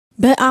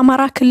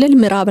በአማራ ክልል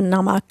ምዕራብና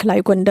ማዕከላዊ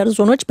ጎንደር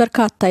ዞኖች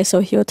በርካታ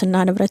የሰው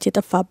ህይወትና ንብረት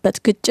የጠፋበት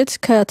ግጭት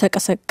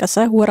ከተቀሰቀሰ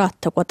ወራት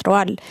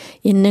ተቆጥረዋል።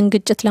 ይህንን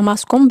ግጭት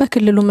ለማስቆም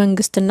በክልሉ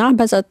መንግስትና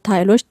በጸጥታ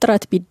ኃይሎች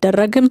ጥረት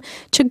ቢደረግም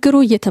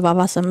ችግሩ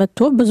እየተባባሰ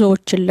መጥቶ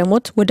ብዙዎችን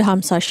ለሞት ወደ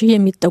 50 ሺህ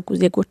የሚጠጉ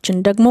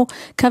ዜጎችን ደግሞ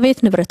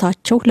ከቤት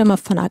ንብረታቸው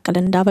ለመፈናቀል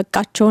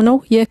እንዳበቃቸው ነው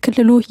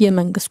የክልሉ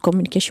የመንግስት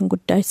ኮሚኒኬሽን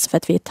ጉዳዮች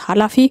ጽሕፈት ቤት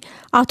ኃላፊ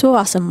አቶ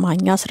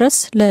አሰማኝ አስረስ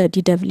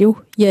ለዲደብሊው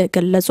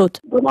የገለጹት።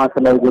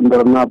 በማዕከላዊ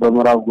ጎንደርና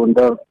በምዕራብ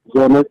ጎንደር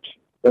ዞኖች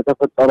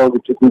በተፈጠረው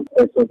ግጭት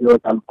ምክንያት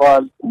ህይወት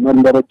አልፈዋል።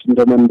 መንደሮች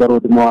እንደ መንደር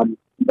ወድመዋል።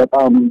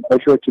 በጣም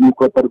በሺዎች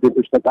የሚቆጠሩ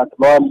ቤቶች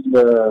ተቃጥለዋል።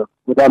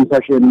 ወደ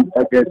 50 ሺህ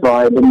የሚጠጋ የሰው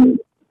ኃይልም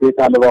ቤት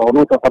አልባ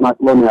ሆኖ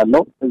ተፈናቅሎ ነው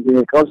ያለው። እዚህ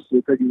ቀውስ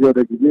ከጊዜ ወደ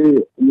ጊዜ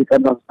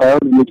እየቀነሰ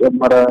ሳይሆን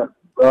እየጨመረ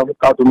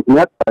በመምጣቱ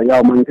ምክንያት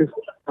ያው መንግስት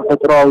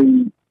ተፈጥሯዊ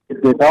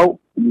ግዴታው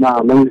እና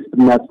መንግስት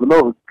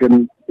የሚያስብለው ህግን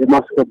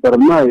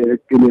የማስከበርና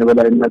የህግን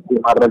የበላይነት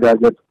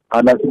የማረጋገጥ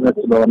ኃላፊነት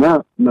ስለሆነ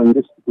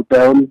መንግስት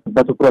ጉዳዩን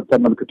በትኩረት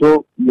ተመልክቶ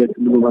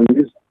የክልሉ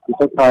መንግስት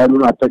የጸጥታ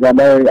ኃይሉን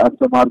አጠቃላይ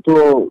አስተማርቶ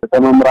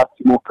ለመምራት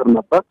ሲሞክር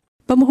ነበር።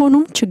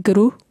 በመሆኑም ችግሩ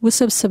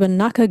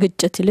ውስብስብና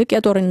ከግጭት ይልቅ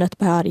የጦርነት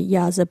ባህሪ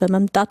ያዘ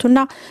በመምጣቱና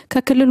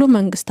ከክልሉ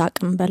መንግስት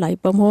አቅም በላይ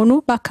በመሆኑ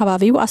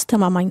በአካባቢው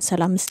አስተማማኝ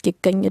ሰላም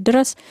እስኪገኝ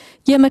ድረስ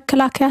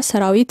የመከላከያ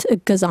ሰራዊት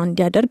እገዛ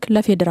እንዲያደርግ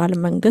ለፌደራል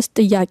መንግስት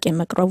ጥያቄ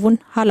መቅረቡን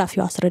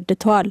ኃላፊው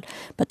አስረድተዋል።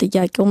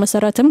 በጥያቄው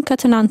መሰረትም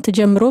ከትናንት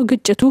ጀምሮ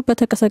ግጭቱ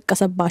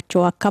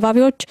በተቀሰቀሰባቸው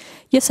አካባቢዎች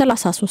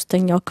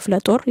የ33ኛው ክፍለ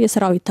ጦር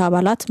የሰራዊት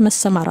አባላት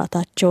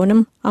መሰማራታቸውንም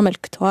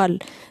አመልክተዋል።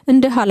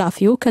 እንደ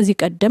ኃላፊው ከዚህ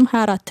ቀደም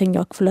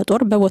 24ኛው ክፍለ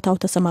ጦር በቦታው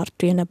ተሰማርቶ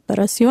የነበረ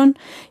ሲሆን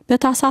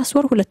በታህሳስ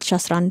ወር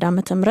 2011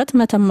 ዓ.ም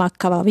መተማ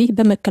አካባቢ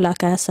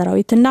በመከላከያ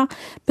ሰራዊትና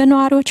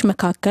በነዋሪዎች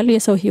መካከል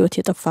የሰው ህይወት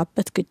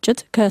የጠፋበት ግጭት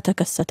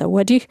ከተከሰተ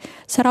ወዲህ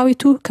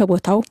ሰራዊቱ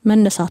ከቦታው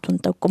መነሳቱን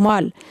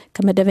ጠቁመዋል።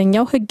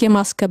 ከመደበኛው ህግ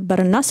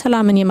የማስከበርና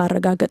ሰላምን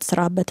የማረጋገጥ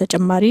ስራ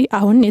በተጨማሪ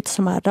አሁን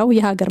የተሰማራው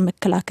የሀገር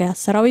መከላከያ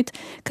ሰራዊት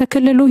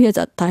ከክልሉ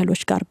የጸጥታ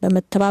ኃይሎች ጋር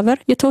በመተባበር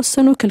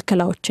የተወሰኑ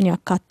ክልከላዎችን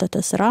ያካተተ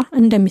ስራ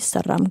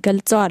እንደሚሰራም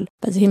ገልጸዋል።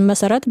 በዚህም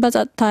መሰረት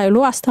በጸጥታ ኃይሉ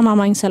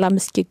አስተማማኝ ሰላም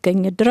እስኪገኝ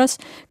ድረስ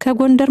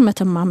ከጎንደር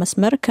መተማ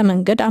መስመር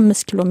ከመንገድ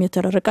 5 ኪሎ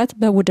ሜትር ርቀት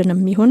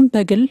በቡድንም ይሁን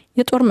በግል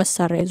የጦር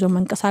መሳሪያ ይዞ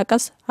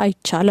መንቀሳቀስ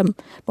አይቻልም።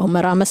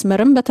 በሁመራ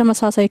መስመርም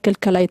በተመሳሳይ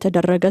ክልከላ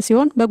የተደረገ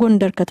ሲሆን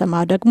በጎንደር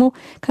ከተማ ደግሞ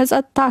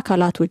ከጸጥታ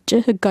አካላት ውጭ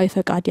ህጋዊ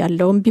ፈቃድ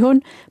ያለውም ቢሆን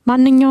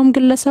ማንኛውም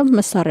ግለሰብ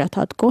መሳሪያ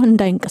ታጥቆ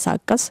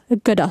እንዳይንቀሳቀስ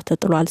እገዳ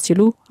ተጥሏል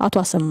ሲሉ አቶ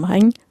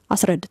አሰማኝ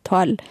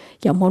አስረድተዋል።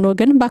 ያሞኖ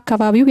ግን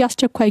በአካባቢው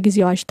ያስቸኳይ ጊዜ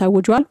አዋጅ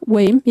ታውጇል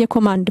ወይም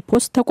የኮማንድ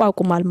ፖስት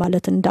ተቋቁሟል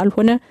ማለት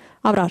እንዳልሆነ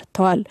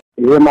አብራርተዋል።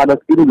 ይሄ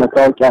ማለት ግን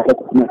መታወቂያ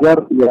ያለበት ነገር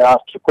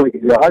የአስቸኳይ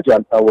ጊዜ አዋጅ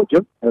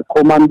አልታወጀም።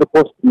 ኮማንድ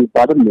ፖስት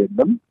የሚባልም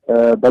የለም።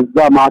 በዛ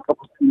ማዕቀፍ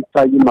ውስጥ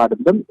የሚታይም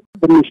አይደለም።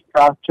 ትንሽ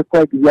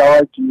ከአስቸኳይ ጊዜ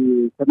አዋጅ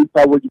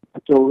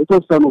ከሚታወጅባቸው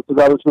የተወሰኑ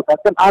ትዕዛዞች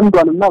መካከል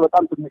አንዷንና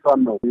በጣም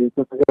ትንሿን ነው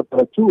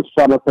የተተገበረችው።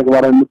 እሷን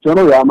ተግባራዊ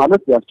የምትሆነው ያ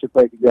ማለት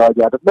የአስቸኳይ ጊዜ አዋጅ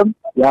አይደለም።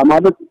 ያ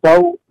ማለት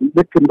ሰው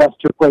ልክ እንደ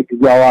አስቸኳይ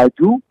ጊዜ አዋጁ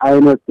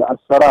አይነት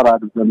አሰራር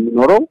አይደለም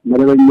የሚኖረው።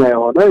 መደበኛ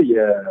የሆነ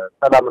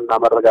የሰላምና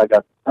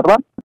መረጋጋት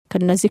ሰራን።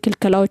 ከነዚህ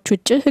ክልከላዎች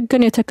ውጭ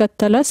ህግን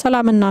የተከተለ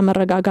ሰላምና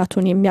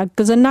መረጋጋቱን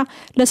የሚያግዝና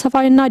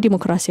ለሰፋይና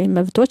ዲሞክራሲያዊ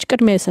መብቶች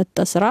ቅድሚያ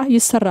የሰጠ ስራ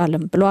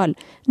ይሰራልም ብለዋል።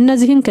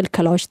 እነዚህን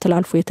ክልከላዎች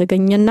ተላልፎ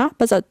የተገኘና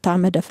በጸጥታ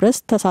መደፍረስ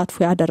ተሳትፎ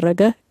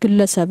ያደረገ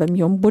ግለሰብም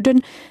ይሁን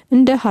ቡድን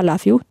እንደ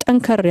ኃላፊው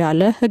ጠንከር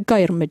ያለ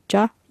ህጋዊ እርምጃ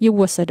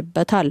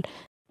ይወሰድበታል።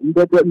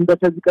 እንደ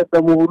ከዚህ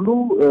ቀደሙ ሁሉ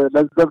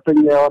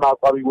ለዘብተኛ የሆነ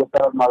አቋም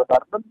ይወሰዳል ማለት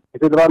አይደለም።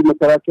 የፌደራል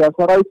መከላከያ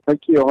ሰራዊት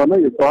በቂ የሆነ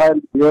የሰው ኃይል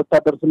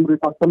የወታደር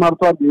ስምሪት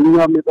አስተማርቷል።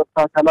 የኛም የጸጥታ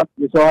አካላት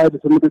የሰው ኃይል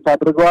ስምሪት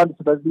አድርገዋል።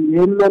 ስለዚህ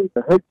ይህንን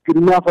ህግ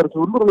የሚያፈርስ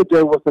ሁሉ እርምጃ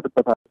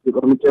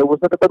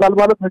ይወሰድበታል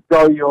ማለት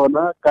ህጋዊ የሆነ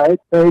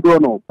አካሄድ ተሄዶ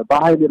ነው።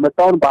 በኃይል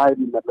የመጣውን በኃይል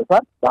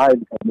ይመለሳል።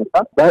 በኃይል ከመጣ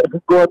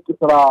በህገወጥ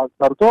ስራ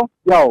ሰርቶ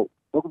ያው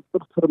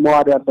በቁጥጥር ስር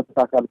መዋል ያለበት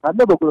አካል ካለ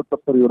በቁጥጥር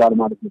ስር ይውላል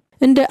ማለት ነው።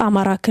 እንደ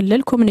አማራ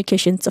ክልል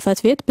ኮሚኒኬሽን ጽሕፈት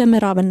ቤት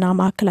በምዕራብና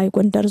ማዕከላዊ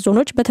ጎንደር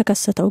ዞኖች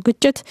በተከሰተው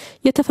ግጭት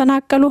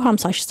የተፈናቀሉ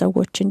 50 ሺህ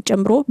ሰዎችን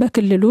ጨምሮ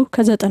በክልሉ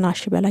ከ90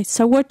 ሺህ በላይ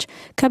ሰዎች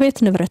ከቤት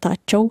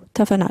ንብረታቸው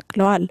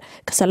ተፈናቅለዋል።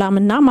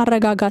 ከሰላምና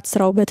ማረጋጋት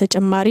ስራው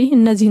በተጨማሪ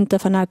እነዚህን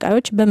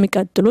ተፈናቃዮች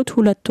በሚቀጥሉት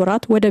 2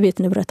 ወራት ወደ ቤት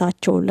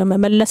ንብረታቸው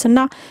ለመመለስና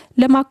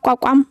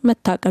ለማቋቋም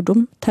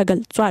መታቀዱም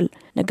ተገልጿል።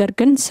 ነገር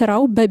ግን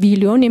ስራው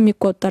በቢሊዮን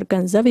የሚቆጠር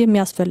ገንዘብ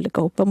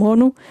የሚያስፈልገው በመሆኑ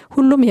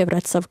ሁሉም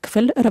የህብረተሰብ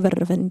ክፍል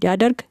ርብርብ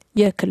እንዲያደርግ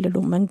የክልሉ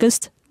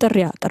መንግስት ጥሪ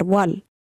አቅርቧል።